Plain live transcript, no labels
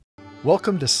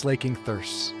Welcome to Slaking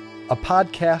Thirsts, a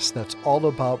podcast that's all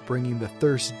about bringing the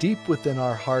thirst deep within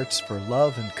our hearts for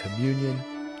love and communion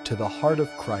to the heart of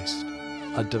Christ,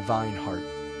 a divine heart,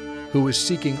 who is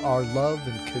seeking our love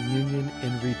and communion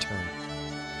in return.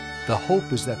 The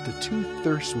hope is that the two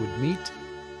thirsts would meet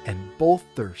and both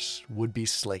thirsts would be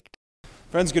slaked.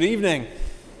 Friends, good evening.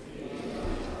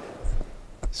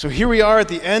 So here we are at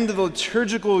the end of the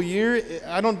liturgical year.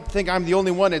 I don't think I'm the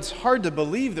only one. It's hard to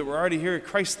believe that we're already here at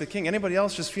Christ the King. Anybody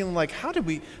else just feeling like, how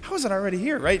is it already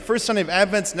here, right? First Sunday of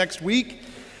Advent's next week.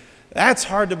 That's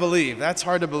hard to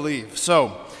believe.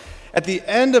 So at the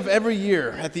end of every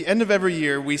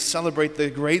year, we celebrate the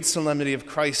great solemnity of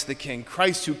Christ the King.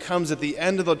 Christ who comes at the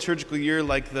end of the liturgical year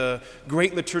like the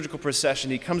great liturgical procession.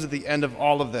 He comes at the end of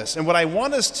all of this. And what I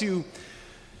want us to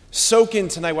soak in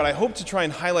tonight, what I hope to try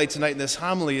and highlight tonight in this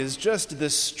homily is just the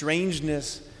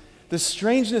strangeness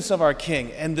of our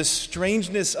King and the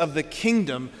strangeness of the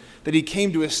kingdom that he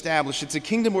came to establish. It's a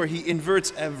kingdom where he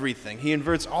inverts everything. He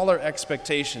inverts all our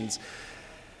expectations.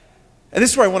 And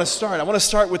this is where I want to start. I want to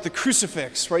start with the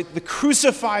crucifix, right? The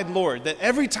crucified Lord, that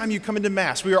every time you come into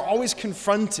Mass, we are always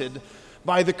confronted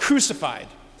by the crucified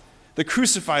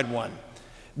one.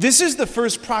 This is the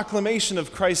first proclamation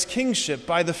of Christ's kingship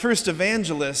by the first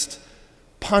evangelist,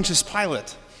 Pontius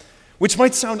Pilate, which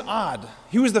might sound odd.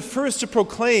 He was the first to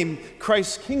proclaim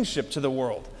Christ's kingship to the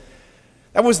world.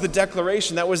 That was the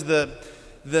declaration. That was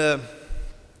the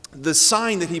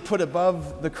sign that he put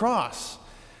above the cross,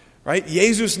 right?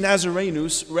 Jesus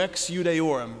Nazarenus Rex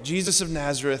Judaeorum, Jesus of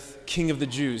Nazareth, King of the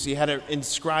Jews. He had it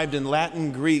inscribed in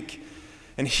Latin, Greek,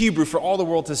 and Hebrew for all the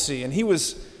world to see, and he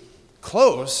was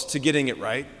close to getting it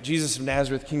right. Jesus of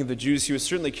Nazareth, King of the Jews. He was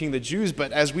certainly King of the Jews,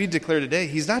 but as we declare today,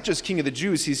 he's not just King of the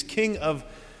Jews, he's King of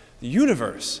the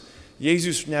universe.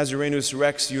 Jesus Nazarenus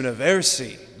Rex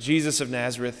Universi, Jesus of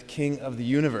Nazareth, King of the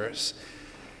universe.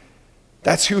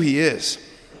 That's who he is.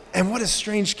 And what a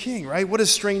strange king, right? What a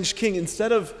strange king.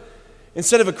 Instead of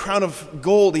a crown of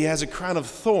gold, he has a crown of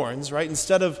thorns, right?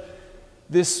 Instead of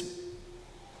this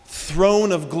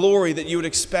throne of glory that you would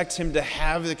expect him to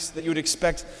have, that you would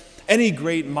expect any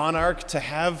great monarch to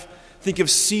have. Think of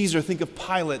Caesar, think of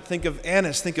Pilate, think of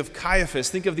Annas, think of Caiaphas,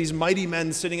 think of these mighty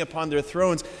men sitting upon their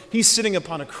thrones. He's sitting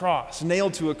upon a cross,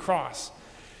 nailed to a cross.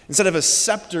 Instead of a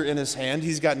scepter in his hand,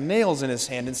 he's got nails in his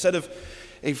hand. Instead of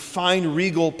a fine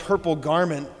regal purple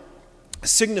garment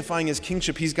signifying his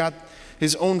kingship, he's got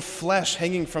his own flesh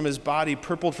hanging from his body,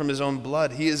 purpled from his own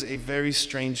blood. He is a very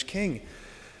strange king.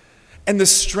 And the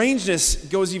strangeness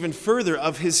goes even further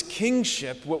of his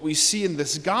kingship, what we see in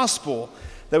this gospel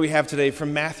that we have today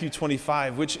from Matthew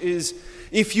 25, which is,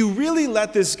 if you really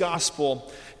let this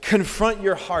gospel confront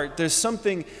your heart, there's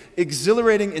something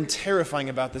exhilarating and terrifying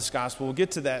about this gospel. We'll get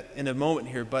to that in a moment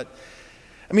here, but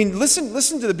I mean,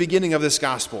 listen to the beginning of this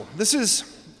gospel.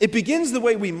 It begins the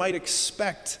way we might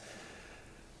expect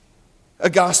a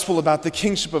gospel about the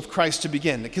kingship of Christ to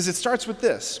begin, because it starts with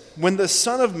this: when the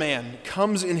Son of Man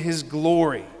comes in his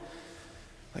glory.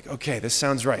 Like, okay, this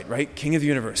sounds right? King of the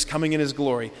universe, coming in his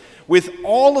glory. With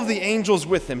all of the angels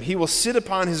with him, he will sit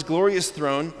upon his glorious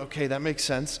throne. Okay, that makes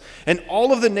sense. And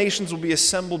all of the nations will be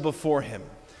assembled before him.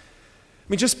 I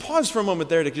mean, just pause for a moment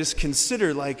there to just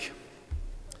consider, like,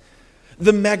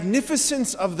 the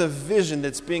magnificence of the vision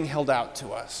that's being held out to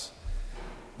us.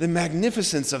 The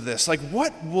magnificence of this. Like,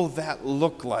 what will that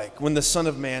look like when the Son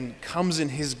of Man comes in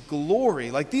his glory?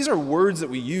 Like, these are words that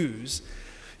we use.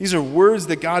 These are words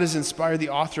that God has inspired the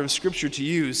author of Scripture to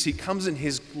use. He comes in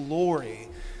his glory.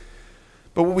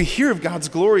 But what we hear of God's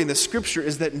glory in the Scripture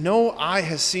is that no eye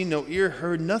has seen, no ear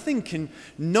heard,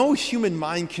 no human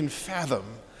mind can fathom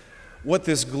what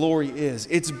this glory is.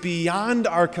 It's beyond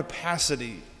our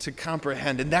capacity to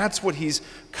comprehend. And that's what he's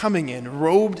coming in,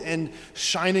 robed and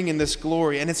shining in this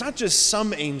glory. And it's not just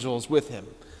some angels with him.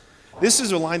 This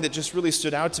is a line that just really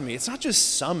stood out to me. It's not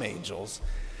just some angels.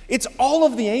 It's all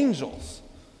of the angels.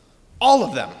 All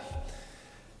of them.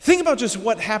 Think about just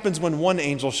what happens when one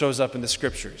angel shows up in the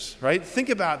Scriptures, right? Think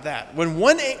about that. When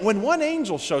one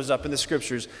angel shows up in the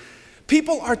Scriptures,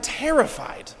 people are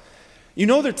terrified. You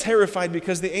know they're terrified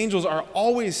because the angels are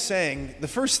always saying, the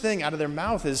first thing out of their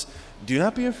mouth is, do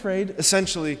not be afraid.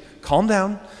 Essentially, calm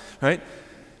down, right?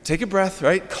 Take a breath,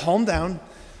 right? Calm down.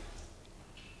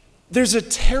 There's a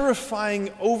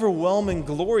terrifying, overwhelming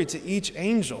glory to each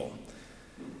angel.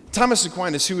 Thomas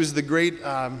Aquinas, who is the great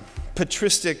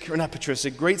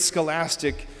great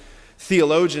scholastic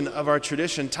theologian of our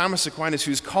tradition, Thomas Aquinas,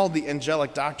 who's called the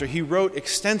angelic doctor, he wrote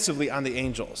extensively on the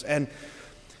angels. And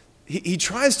he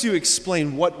tries to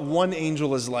explain what one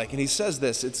angel is like, and he says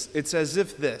this, it's as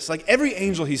if this, like every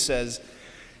angel, he says,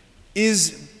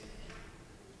 is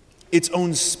its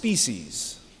own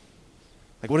species.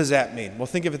 Like, what does that mean? Well,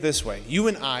 think of it this way. You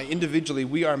and I, individually,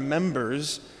 we are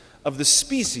members of the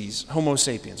species Homo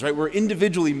sapiens, right? We're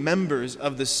individually members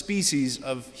of the species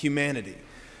of humanity,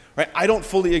 right? I don't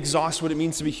fully exhaust what it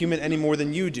means to be human any more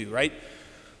than you do, right?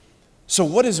 So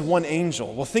what is one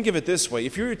angel? Well, think of it this way.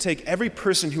 If you were to take every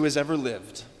person who has ever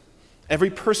lived, every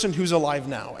person who's alive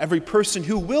now, every person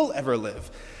who will ever live,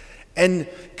 and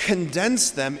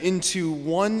condense them into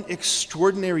one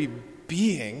extraordinary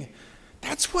being,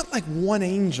 that's what like one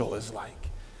angel is like.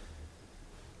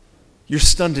 You're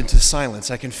stunned into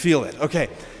silence. I can feel it. Okay.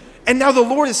 And now the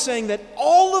Lord is saying that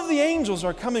all of the angels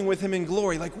are coming with him in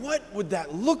glory. Like, what would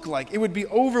that look like? It would be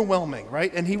overwhelming,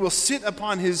 right? And he will sit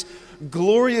upon his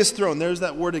glorious throne. There's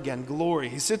that word again, glory.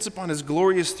 He sits upon his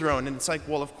glorious throne. And it's like,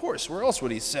 well, of course, where else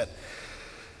would he sit?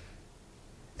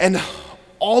 And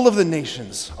all of the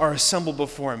nations are assembled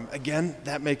before him. Again,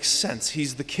 that makes sense.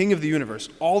 He's the king of the universe.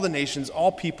 All the nations,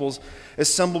 all peoples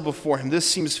assembled before him. This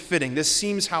seems fitting. This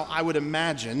seems how I would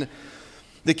imagine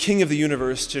the king of the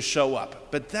universe to show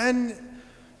up. But then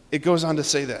it goes on to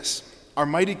say this. Our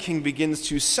mighty king begins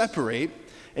to separate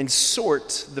and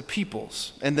sort the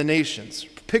peoples and the nations.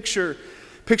 Picture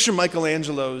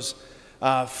Michelangelo's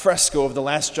fresco of the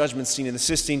Last Judgment scene in the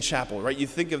Sistine Chapel, right? You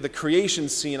think of the creation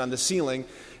scene on the ceiling,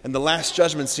 and the Last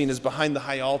Judgment scene is behind the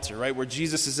high altar, right? Where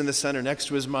Jesus is in the center next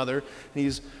to his mother, and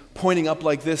he's pointing up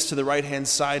like this to the right-hand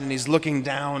side, and he's looking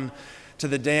down to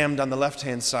the damned on the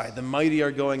left-hand side. The mighty are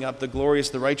going up, the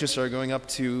glorious, the righteous are going up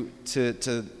to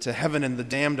heaven, and the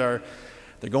damned they're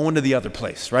going to the other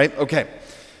place, right? Okay.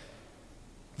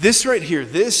 This right here,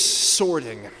 this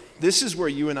sorting, this is where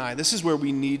you and I, this is where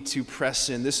we need to press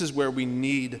in. This is where we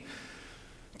need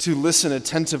to listen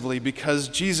attentively, because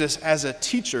Jesus, as a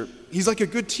teacher, he's like a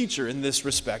good teacher in this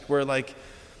respect, where like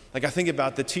I think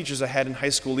about the teachers I had in high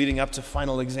school leading up to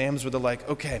final exams, where they're like,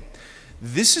 okay,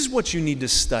 this is what you need to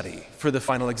study for the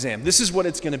final exam. This is what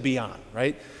it's going to be on,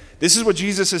 right? This is what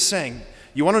Jesus is saying.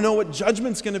 You want to know what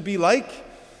judgment's going to be like?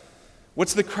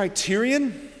 What's the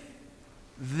criterion?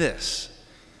 This.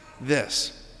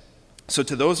 So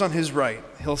to those on his right,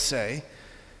 he'll say,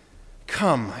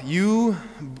 "Come, you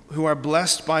who are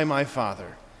blessed by my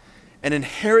Father, and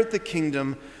inherit the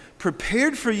kingdom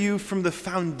prepared for you from the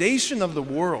foundation of the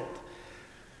world."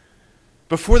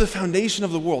 Before the foundation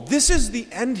of the world. This is the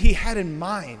end he had in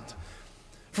mind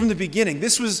from the beginning.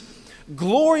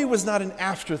 Glory was not an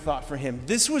afterthought for him.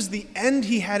 This was the end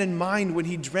he had in mind when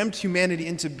he dreamt humanity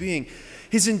into being.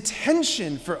 His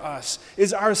intention for us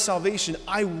is our salvation.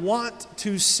 I want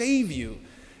to save you,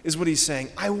 is what he's saying.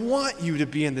 I want you to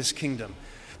be in this kingdom.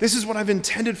 This is what I've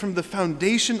intended from the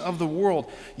foundation of the world,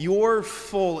 your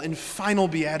full and final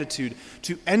beatitude,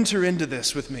 to enter into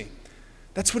this with me.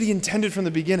 That's what he intended from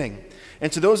the beginning.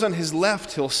 And to those on his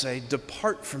left, he'll say,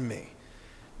 "Depart from me,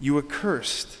 you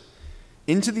accursed,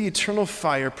 into the eternal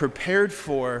fire prepared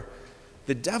for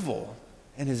the devil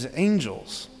and his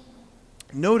angels."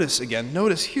 Notice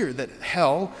here that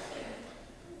hell,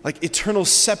 like eternal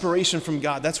separation from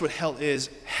God, that's what hell is.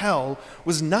 Hell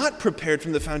was not prepared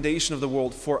from the foundation of the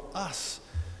world for us.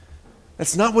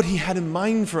 That's not what he had in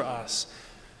mind for us.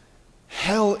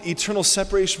 Hell, eternal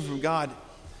separation from God,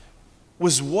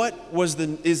 is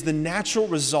the natural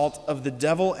result of the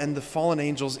devil and the fallen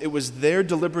angels. It was their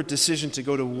deliberate decision to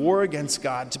go to war against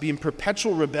God, to be in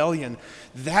perpetual rebellion.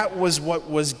 That was what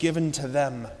was given to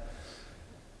them.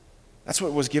 That's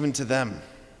what was given to them.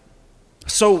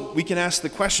 So we can ask the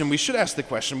question, we should ask the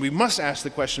question, we must ask the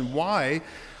question, why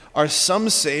are some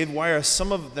saved? Why are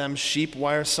some of them sheep?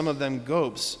 Why are some of them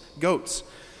goats?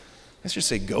 I should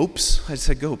say goats. I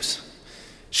said goats.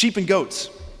 Sheep and goats.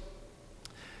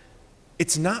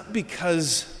 It's not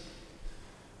because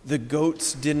the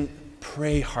goats didn't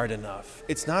pray hard enough.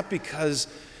 It's not because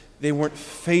they weren't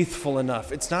faithful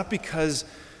enough. It's not because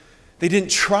they didn't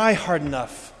try hard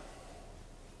enough.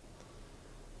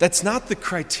 That's not the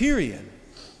criterion.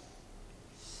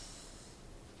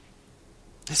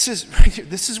 This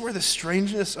is where the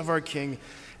strangeness of our King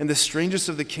and the strangeness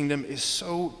of the kingdom is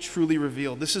so truly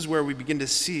revealed. This is where we begin to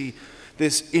see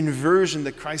this inversion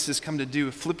that Christ has come to do,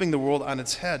 flipping the world on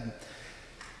its head.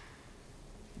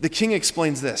 The king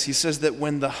explains this. He says that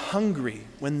when the hungry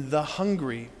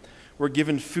were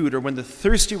given food, or when the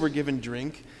thirsty were given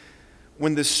drink,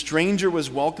 when the stranger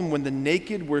was welcomed, when the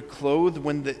naked were clothed,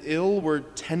 when the ill were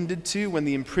tended to, when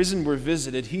the imprisoned were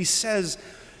visited, he says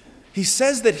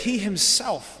that he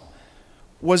himself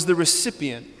was the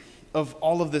recipient of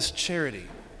all of this charity.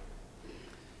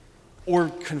 Or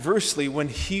conversely, when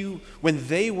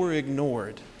they were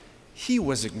ignored, he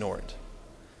was ignored.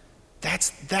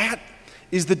 That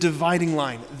is the dividing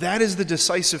line. That is the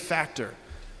decisive factor.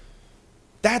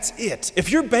 That's it.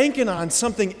 If you're banking on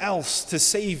something else to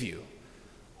save you,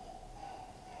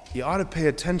 you ought to pay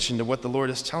attention to what the Lord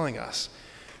is telling us.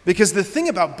 Because the thing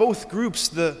about both groups,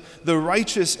 the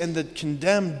righteous and the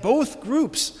condemned, both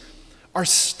groups are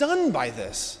stunned by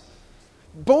this.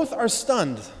 Both are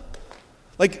stunned.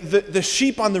 Like the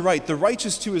sheep on the right, the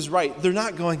righteous to his right, they're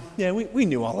not going, yeah, we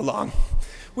knew all along.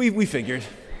 We figured.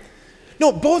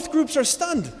 No, both groups are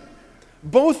stunned.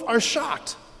 Both are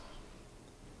shocked.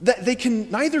 That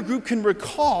neither group can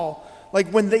recall, like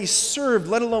when they served,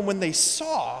 let alone when they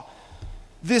saw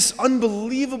this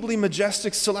unbelievably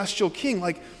majestic celestial king.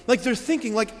 Like they're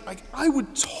thinking, like I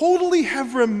would totally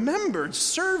have remembered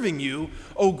serving you,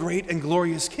 O great and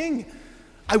glorious king.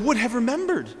 I would have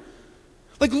remembered.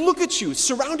 Like, look at you,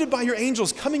 surrounded by your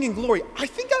angels, coming in glory. I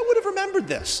think I would have remembered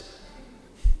this.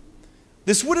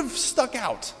 This would have stuck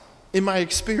out in my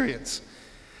experience.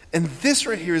 And this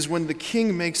right here is when the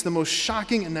king makes the most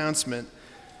shocking announcement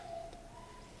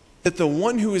that the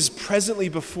one who is presently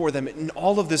before them in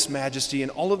all of this majesty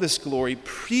and all of this glory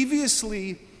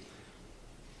previously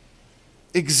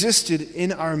existed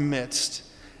in our midst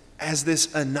as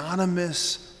this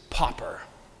anonymous pauper,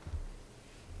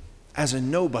 as a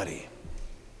nobody.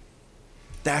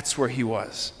 That's where he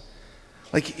was.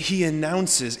 Like, he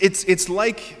announces, it's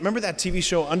like, remember that TV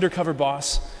show Undercover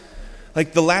Boss?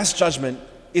 Like, The Last Judgment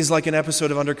is like an episode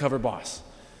of Undercover Boss.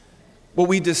 What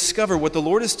we discover, what the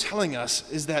Lord is telling us,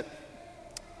 is that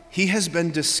he has been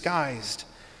disguised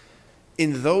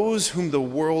in those whom the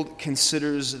world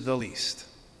considers the least.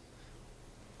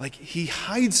 Like, he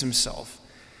hides himself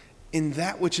in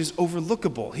that which is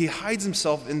overlookable. He hides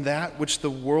himself in that which the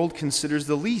world considers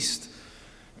the least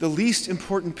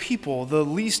important people, the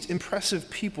least impressive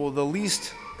people, the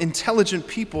least intelligent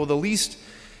people, the least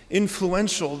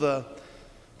influential, the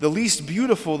least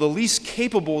beautiful, the least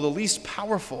capable, the least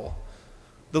powerful,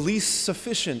 the least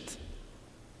sufficient.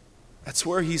 That's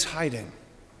where he's hiding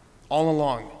all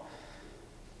along.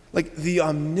 Like, the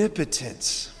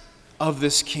omnipotence of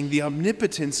this king, the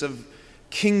omnipotence of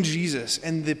King Jesus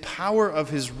and the power of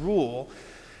his rule,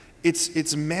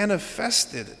 it's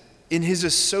manifested in his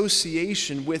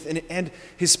association with and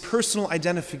his personal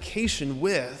identification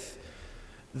with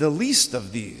the least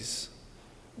of these,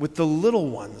 with the little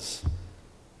ones,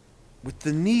 with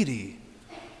the needy,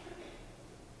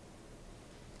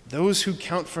 those who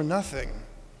count for nothing.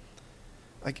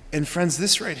 Like, and friends,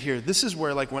 this right here, this is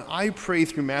where, like, when I pray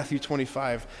through Matthew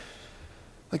 25,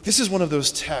 like, this is one of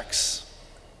those texts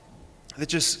that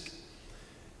just,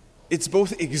 it's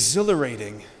both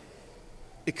exhilarating,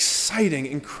 exciting,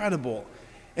 incredible,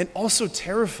 and also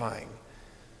terrifying.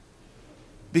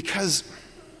 Because,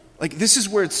 like, this is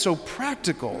where it's so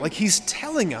practical. Like, he's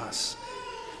telling us,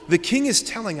 the king is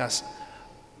telling us,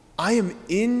 I am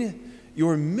in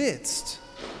your midst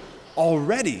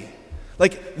already.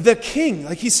 Like, the king,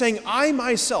 like, he's saying, I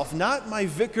myself, not my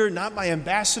vicar, not my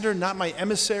ambassador, not my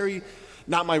emissary,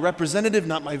 not my representative,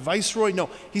 not my viceroy. No,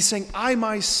 he's saying, I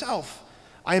myself,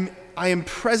 I am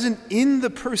present in the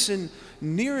person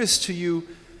nearest to you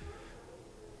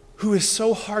who is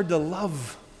so hard to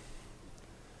love.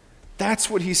 That's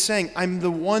what he's saying. I'm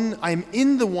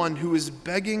in the one who is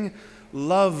begging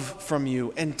love from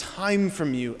you and time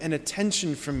from you and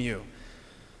attention from you.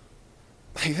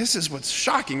 Like, this is what's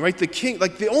shocking, right? The king,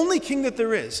 like the only king that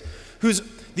there is, who's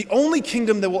the only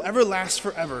kingdom that will ever last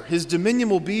forever. His dominion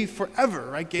will be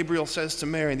forever, right? Gabriel says to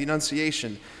Mary in the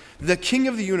Annunciation. The king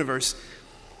of the universe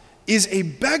is a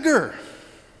beggar.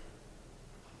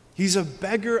 He's a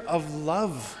beggar of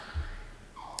love.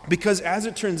 Because as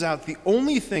it turns out, the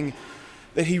only thing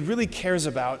that he really cares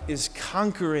about is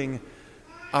conquering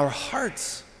our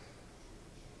hearts.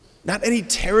 Not any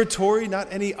territory, not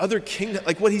any other kingdom.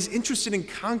 Like, what he's interested in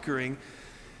conquering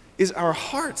is our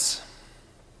hearts.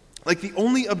 Like, the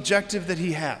only objective that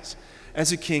he has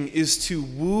as a king is to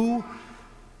woo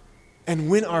and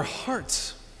win our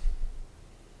hearts.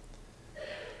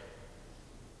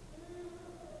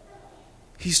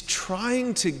 He's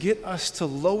trying to get us to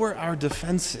lower our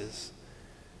defenses.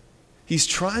 He's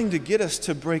trying to get us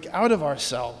to break out of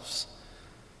ourselves.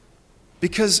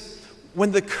 Because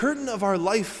when the curtain of our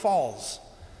life falls,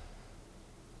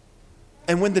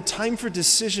 and when the time for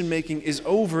decision making is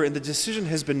over and the decision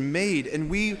has been made, and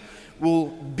we will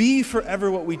be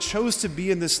forever what we chose to be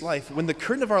in this life, when the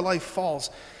curtain of our life falls,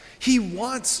 he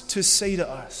wants to say to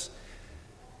us,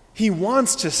 he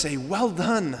wants to say, well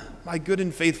done, my good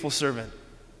and faithful servant.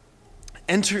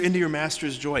 Enter into your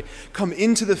master's joy. Come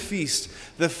into the feast.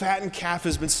 The fattened calf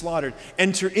has been slaughtered.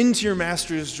 Enter into your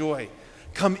master's joy.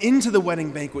 Come into the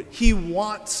wedding banquet. He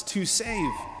wants to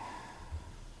save.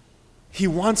 He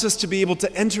wants us to be able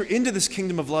to enter into this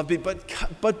kingdom of love,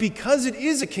 but because it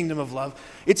is a kingdom of love,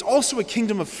 it's also a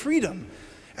kingdom of freedom.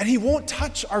 And he won't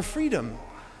touch our freedom.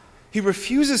 He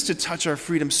refuses to touch our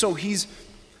freedom. So he's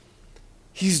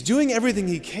doing everything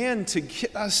he can to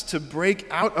get us to break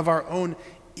out of our own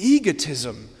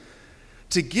egotism,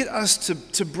 to get us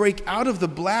to break out of the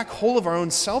black hole of our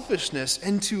own selfishness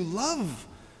and to love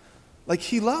like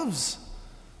he loves.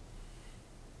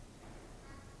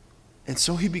 And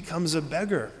so he becomes a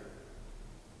beggar.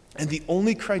 And the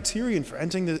only criterion for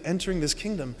entering this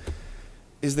kingdom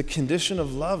is the condition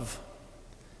of love.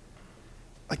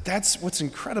 Like, that's what's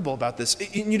incredible about this.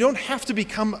 And you don't have to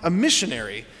become a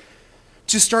missionary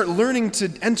to start learning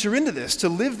to enter into this, to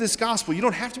live this gospel. You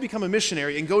don't have to become a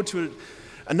missionary and go to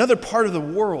another part of the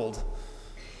world.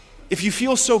 If you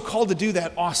feel so called to do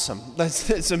that, awesome.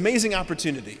 It's an amazing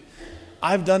opportunity.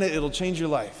 I've done it. It'll change your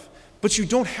life. But you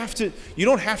don't have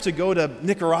to go to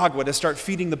Nicaragua to start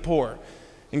feeding the poor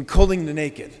and clothing the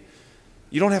naked.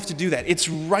 You don't have to do that. It's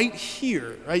right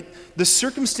here, right? The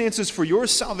circumstances for your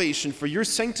salvation, for your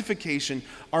sanctification,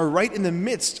 are right in the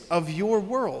midst of your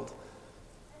world.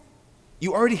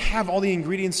 You already have all the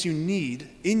ingredients you need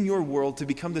in your world to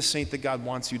become the saint that God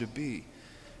wants you to be.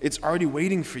 It's already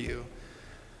waiting for you.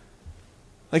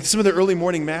 Like some of the early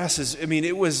morning masses, I mean,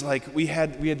 it was like we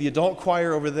had the adult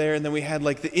choir over there, and then we had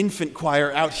like the infant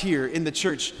choir out here in the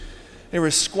church. They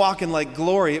were squawking like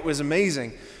glory. It was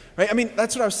amazing. Right? I mean,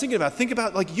 that's what I was thinking about. Think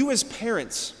about like you as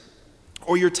parents,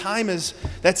 or your time as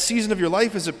that season of your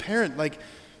life as a parent, like,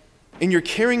 and you're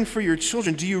caring for your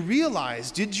children. Did you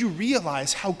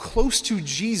realize how close to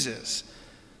Jesus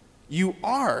you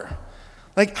are?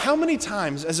 Like, how many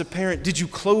times as a parent did you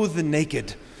clothe the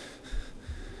naked?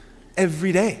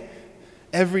 Every day.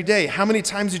 Every day. How many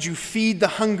times did you feed the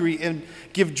hungry and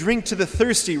give drink to the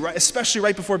thirsty, right? Especially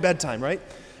right before bedtime, right?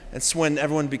 That's when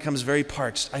everyone becomes very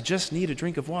parched. I just need a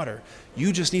drink of water.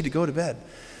 You just need to go to bed,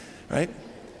 right?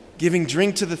 Giving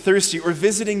drink to the thirsty, or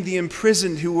visiting the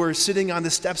imprisoned who were sitting on the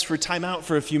steps for time out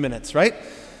for a few minutes, right?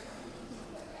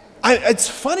 It's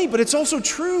funny, but it's also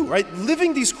true, right?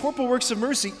 Living these corporal works of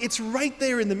mercy, it's right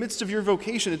there in the midst of your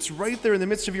vocation. It's right there in the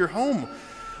midst of your home.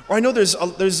 Or I know there's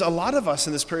a lot of us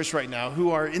in this parish right now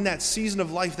who are in that season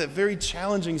of life, that very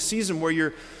challenging season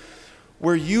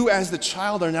where you as the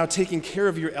child are now taking care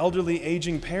of your elderly,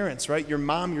 aging parents, right? Your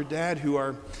mom, your dad, who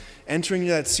are entering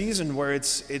that season where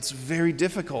it's very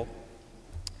difficult.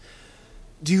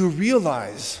 Do you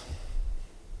realize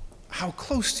how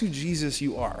close to Jesus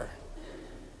you are?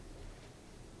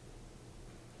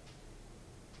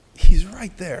 He's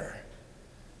right there.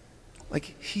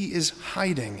 Like, he is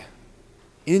hiding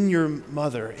in your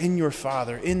mother, in your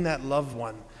father, in that loved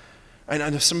one. And I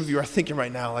know some of you are thinking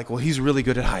right now, like, well, he's really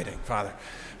good at hiding, Father,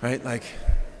 right? Like,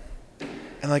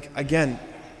 and like, again,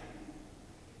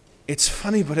 it's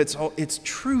funny, but it's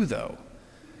true, though.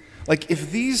 Like,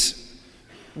 if these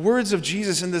words of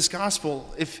Jesus in this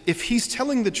gospel, if he's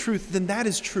telling the truth, then that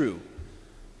is true.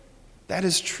 That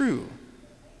is true.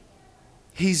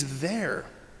 He's there,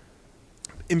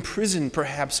 imprisoned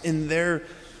perhaps in their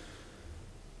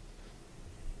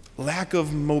lack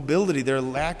of mobility, their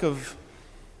lack of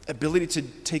ability to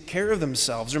take care of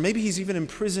themselves. Or maybe he's even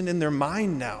imprisoned in their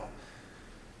mind now.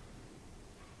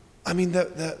 I mean,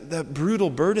 that brutal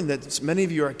burden that many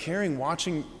of you are carrying,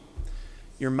 watching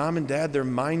your mom and dad, their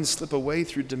minds slip away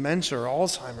through dementia or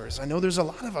Alzheimer's. I know there's a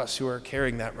lot of us who are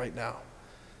carrying that right now.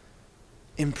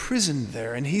 Imprisoned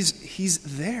there, and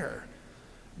he's there,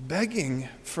 begging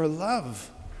for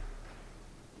love.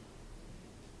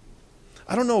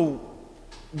 I don't know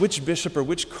which bishop or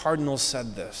which cardinal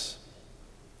said this,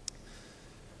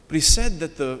 but he said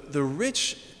that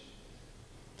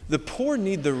the poor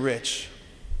need the rich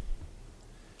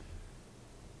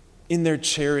in their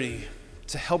charity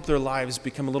to help their lives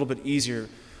become a little bit easier,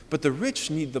 but the rich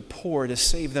need the poor to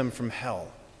save them from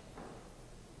hell.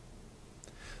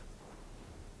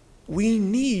 We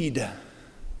need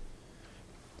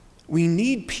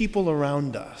people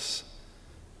around us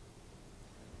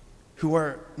who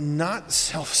are not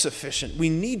self-sufficient. We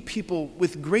need people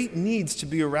with great needs to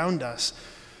be around us,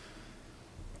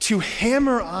 to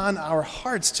hammer on our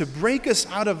hearts, to break us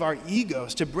out of our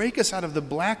egos, to break us out of the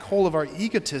black hole of our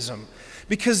egotism.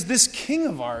 Because this King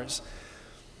of ours,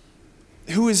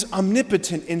 who is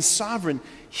omnipotent and sovereign,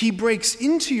 he breaks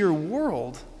into your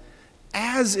world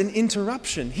as an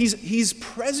interruption. He's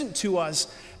present to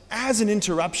us as an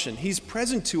interruption. He's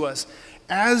present to us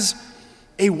as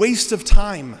a waste of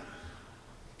time.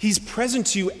 He's present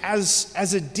to you as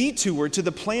a detour to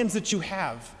the plans that you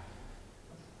have.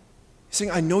 He's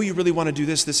saying, I know you really want to do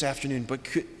this afternoon, but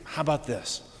how about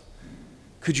this?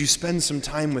 Could you spend some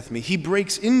time with me? He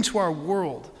breaks into our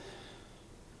world,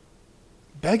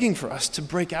 begging for us to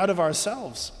break out of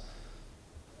ourselves.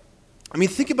 I mean,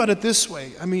 think about it this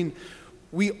way. I mean,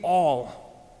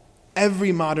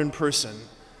 every modern person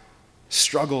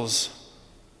struggles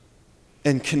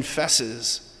and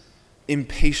confesses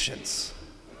impatience.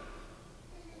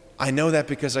 I know that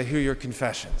because I hear your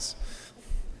confessions.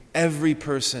 Every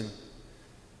person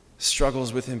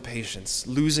struggles with impatience,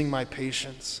 losing my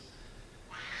patience.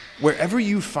 Wherever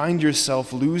you find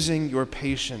yourself losing your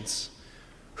patience,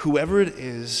 whoever it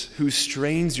is who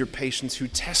strains your patience, who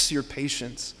tests your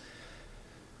patience,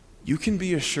 you can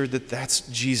be assured that that's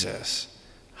Jesus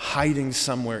hiding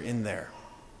somewhere in there.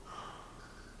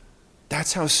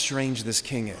 That's how strange this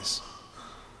king is.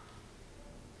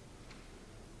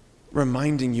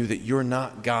 Reminding you that you're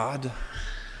not God.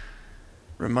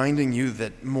 Reminding you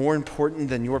that more important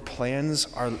than your plans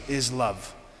is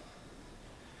love.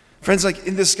 Friends, like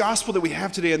in this gospel that we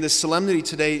have today, in this solemnity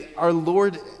today, our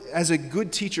Lord, as a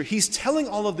good teacher, he's telling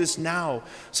all of this now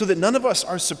so that none of us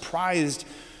are surprised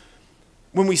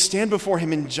when we stand before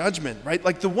him in judgment, right?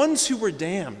 Like the ones who were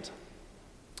damned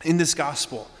in this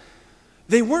gospel,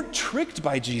 they weren't tricked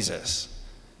by Jesus.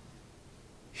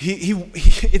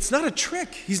 It's not a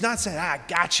trick. He's not saying,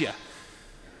 gotcha.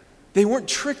 They weren't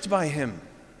tricked by him.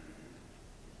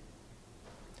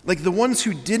 Like the ones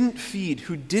who didn't feed,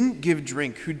 who didn't give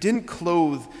drink, who didn't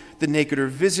clothe the naked or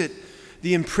visit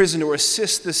the imprisoned or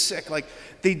assist the sick, like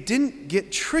they didn't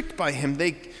get tricked by him.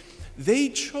 We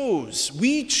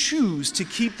choose to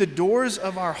keep the doors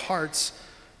of our hearts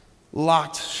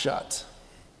locked shut,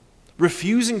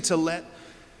 refusing to let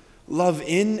love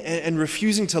in and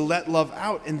refusing to let love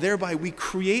out, and thereby we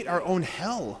create our own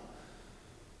hell,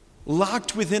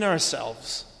 locked within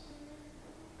ourselves,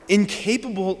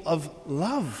 incapable of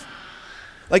love.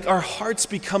 Like our hearts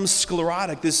become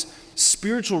sclerotic, this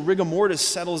spiritual rigor mortis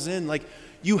settles in, like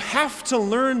you have to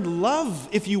learn love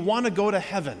if you want to go to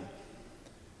heaven.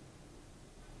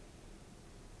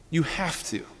 You have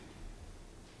to.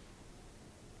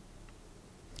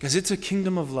 Because it's a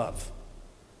kingdom of love.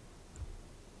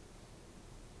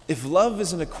 If love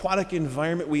is an aquatic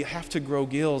environment, we have to grow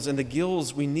gills, and the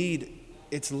gills we need,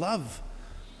 it's love.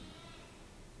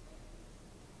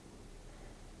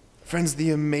 Friends,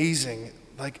 the amazing,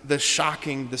 like the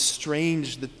shocking, the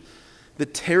strange, the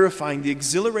terrifying, the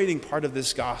exhilarating part of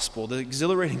this gospel, the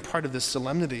exhilarating part of this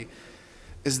solemnity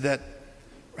is that,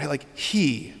 right, like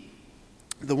he,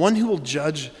 the one who will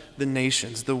judge the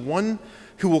nations, the one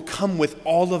who will come with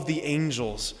all of the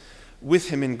angels with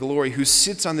him in glory, who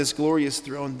sits on this glorious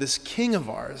throne, this king of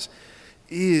ours,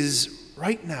 is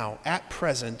right now, at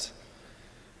present,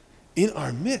 in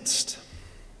our midst.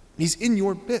 He's in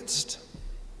your midst.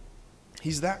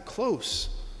 He's that close.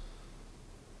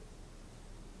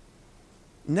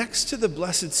 Next to the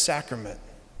Blessed Sacrament,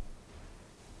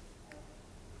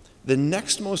 the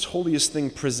next most holiest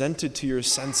thing presented to your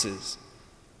senses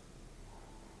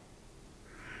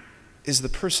is the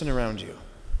person around you.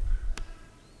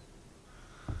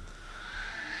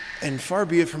 And far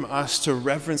be it from us to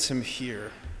reverence him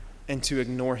here and to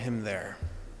ignore him there.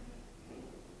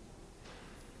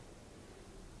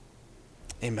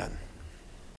 Amen.